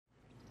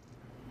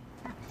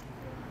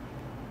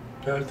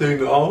That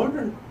thing on?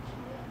 Or?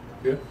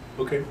 Yeah,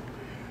 okay.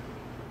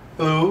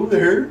 Hello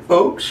there,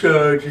 folks.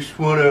 Just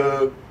want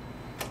to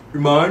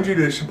remind you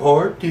to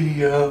support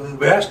the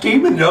best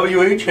team in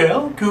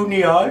WHL,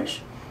 Kootenai Ice.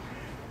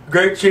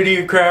 Great city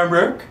of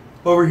Cranbrook,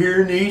 over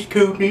here in the East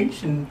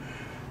Kootenays, and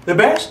the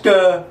best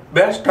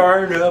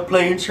darn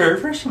playing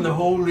surface in the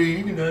whole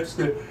league, and that's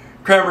the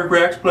Cranbrook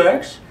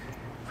Rexplex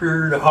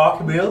for the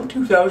Hockeyville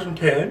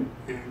 2010.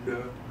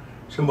 And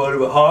somewhat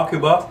of a hockey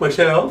buff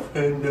myself,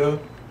 and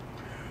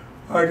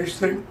I just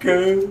think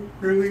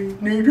really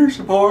need your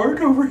support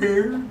over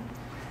here.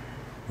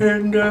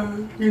 And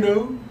you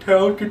know,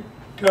 town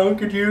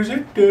could use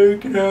it.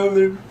 Could have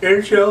the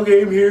NHL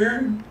game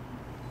here.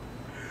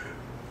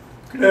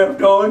 Could have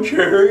Don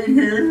Cherry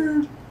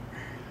here.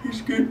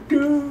 He's good.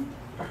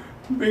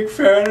 Big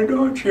fan of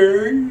Don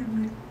Cherry.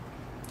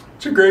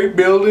 It's a great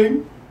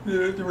building.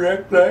 The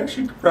Recplex.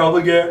 You could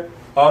probably get,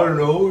 I don't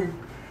know,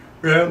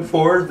 around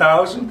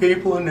 4,000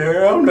 people in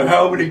there. I don't know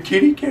how many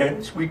kitty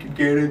cats we could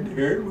get in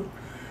there.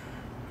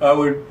 I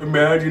would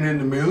imagine in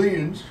the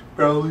millions,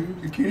 probably,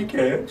 the kitty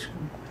cats.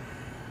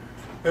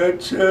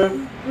 That's all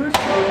right.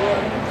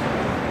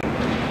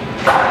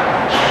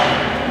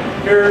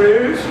 Here it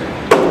is.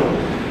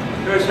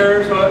 That's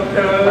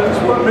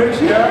what makes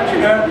the action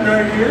happen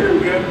right here. We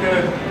got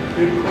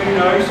the clean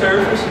ice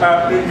surface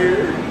happening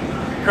here.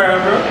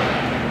 Cranbrook.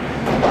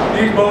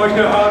 These boys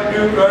know how to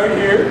do it right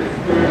here.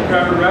 The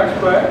Cranbrook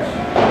Rexplex.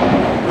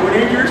 We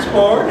need your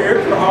support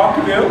here for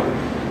Hockeyville.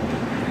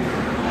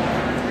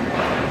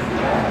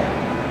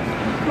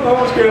 I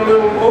almost get a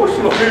little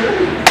emotional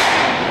here.